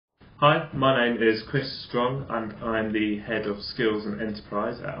Hi, my name is Chris Strong and I'm the Head of Skills and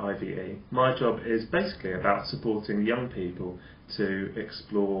Enterprise at IVE. My job is basically about supporting young people to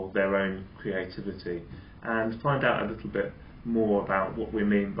explore their own creativity and find out a little bit more about what we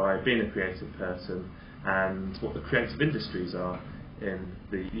mean by being a creative person and what the creative industries are in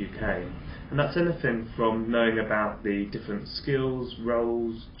the UK. And that's anything from knowing about the different skills,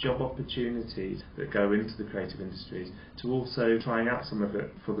 roles, job opportunities that go into the creative industries to also trying out some of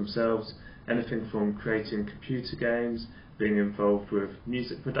it for themselves. Anything from creating computer games, being involved with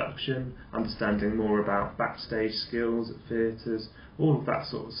music production, understanding more about backstage skills at theatres, all of that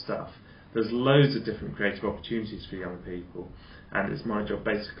sort of stuff. There's loads of different creative opportunities for young people, and it's my job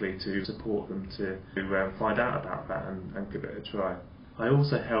basically to support them to find out about that and give it a try. I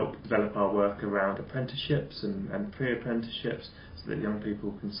also help develop our work around apprenticeships and pre-apprenticeships so that young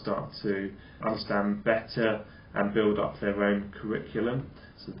people can start to understand better and build up their own curriculum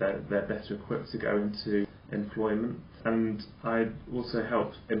so that they're better equipped to go into employment. And I also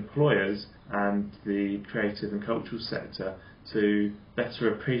help employers and the creative and cultural sector to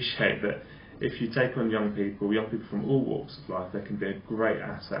better appreciate that if you take on young people from all walks of life, they can be a great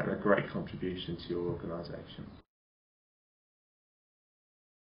asset and a great contribution to your organisation.